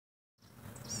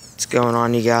What's going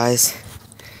on, you guys?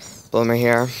 Bloomer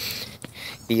here.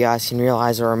 You guys can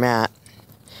realize where I'm at.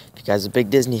 If you guys are big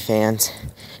Disney fans,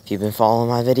 if you've been following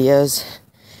my videos,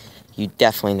 you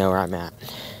definitely know where I'm at.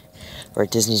 We're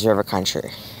at Disney's River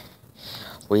Country.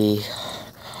 We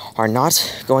are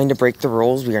not going to break the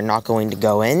rules. We are not going to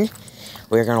go in.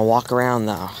 We're going to walk around,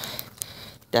 though.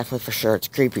 Definitely for sure. It's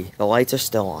creepy. The lights are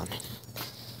still on.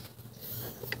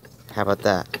 How about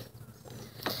that?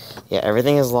 Yeah,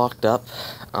 everything is locked up.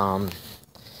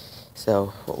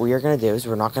 So what we are going to do is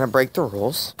we're not going to break the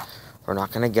rules. We're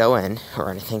not going to go in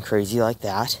or anything crazy like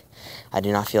that. I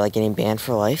do not feel like getting banned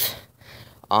for life.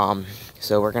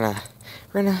 So we're gonna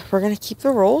keep the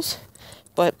rules,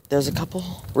 but there's a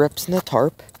couple rips in the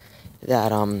tarp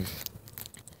that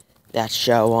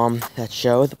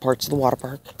show the parts of the water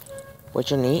park,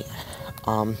 which are neat.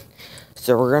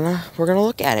 So we're gonna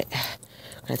look at it.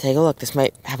 We're gonna take a look. This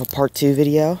might have a part 2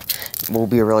 video. It will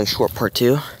be a really short part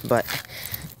 2, but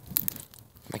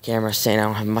my camera's saying I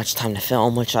don't have much time to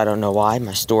film, which I don't know why.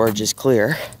 My storage is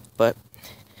clear, but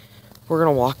we're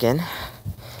gonna walk in.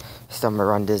 So I'm gonna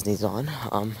run Disney's on.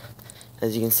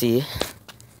 As you can see, it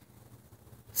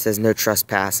says no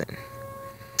trespassing.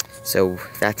 So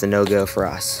that's a no-go for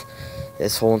us.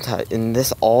 This whole entire,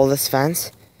 all this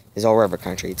fence is all River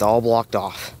Country. It's all blocked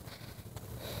off.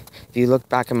 If you look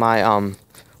back at my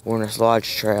Warner's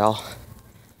Lodge trail,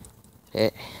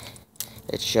 it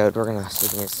showed. We're gonna see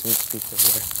if we can get a sneak peek through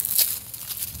here.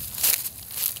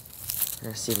 We're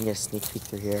gonna see if we can get a sneak peek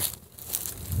through here.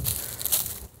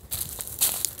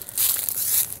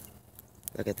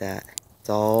 Look at that. It's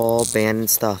all abandoned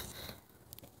stuff.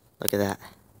 Look at that.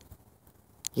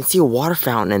 You can see a water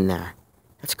fountain in there.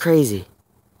 That's crazy.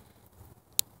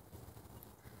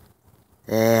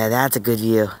 Yeah, that's a good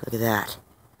view. Look at that.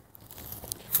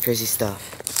 Crazy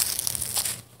stuff.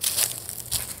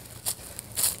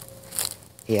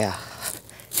 Yeah.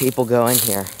 People go in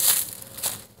here.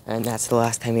 And that's the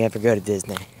last time you ever go to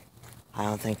Disney. I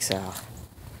don't think so.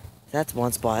 That's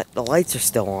one spot. The lights are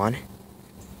still on.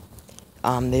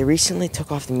 They recently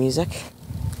took off the music.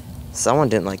 Someone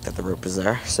didn't like that the rope was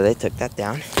there, so they took that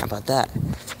down. How about that?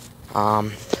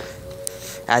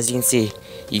 As you can see,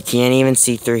 you can't even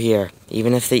see through here.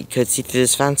 Even if they could see through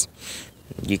this fence,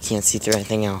 you can't see through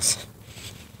anything else.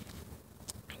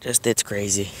 It's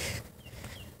crazy.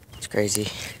 It's crazy.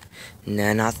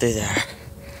 No, not through there.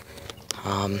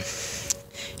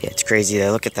 Yeah, it's crazy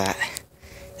though. Look at that.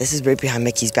 This is right behind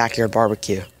Mickey's Backyard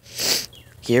Barbecue.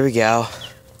 Here we go.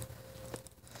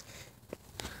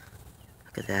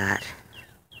 Look at that.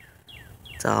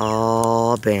 It's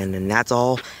all abandoned. That's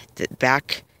all,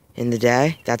 back in the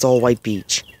day, that's all white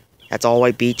beach. That's all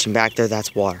white beach, and back there,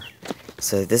 that's water.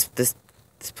 So this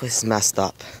place is messed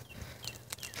up.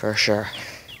 For sure.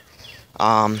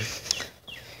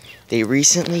 They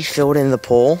recently filled in the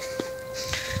pool.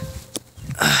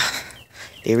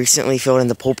 They recently filled in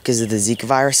the pool because of the Zika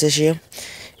virus issue,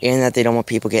 and that they don't want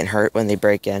people getting hurt when they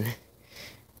break in.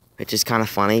 Which is kind of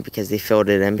funny because they filled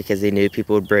it in because they knew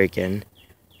people would break in.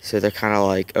 So they're kind of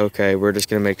like, okay, we're just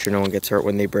going to make sure no one gets hurt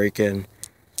when they break in.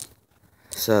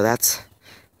 So that's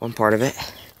one part of it.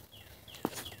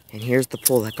 And here's the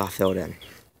pool that got filled in.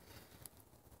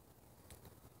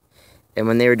 And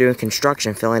when they were doing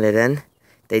construction, filling it in,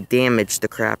 they damaged the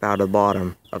crap out of the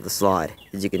bottom of the slide,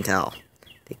 as you can tell.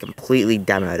 They completely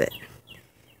demoed it.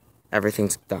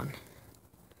 Everything's done.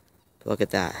 But look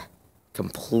at that.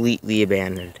 Completely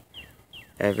abandoned.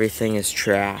 Everything is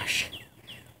trash.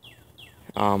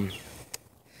 So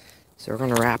we're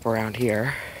gonna wrap around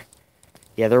here.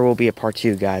 Yeah, there will be a part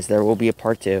 2, guys. There will be a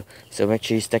part 2. So make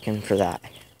sure you stick in for that.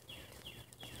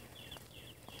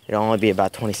 It'll only be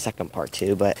about 20-second part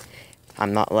 2, but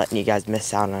I'm not letting you guys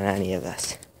miss out on any of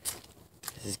this.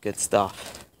 This is good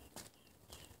stuff.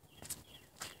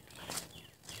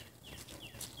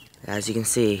 As you can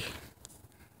see,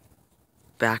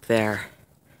 back there,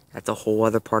 that's a whole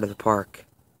other part of the park.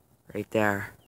 Right there.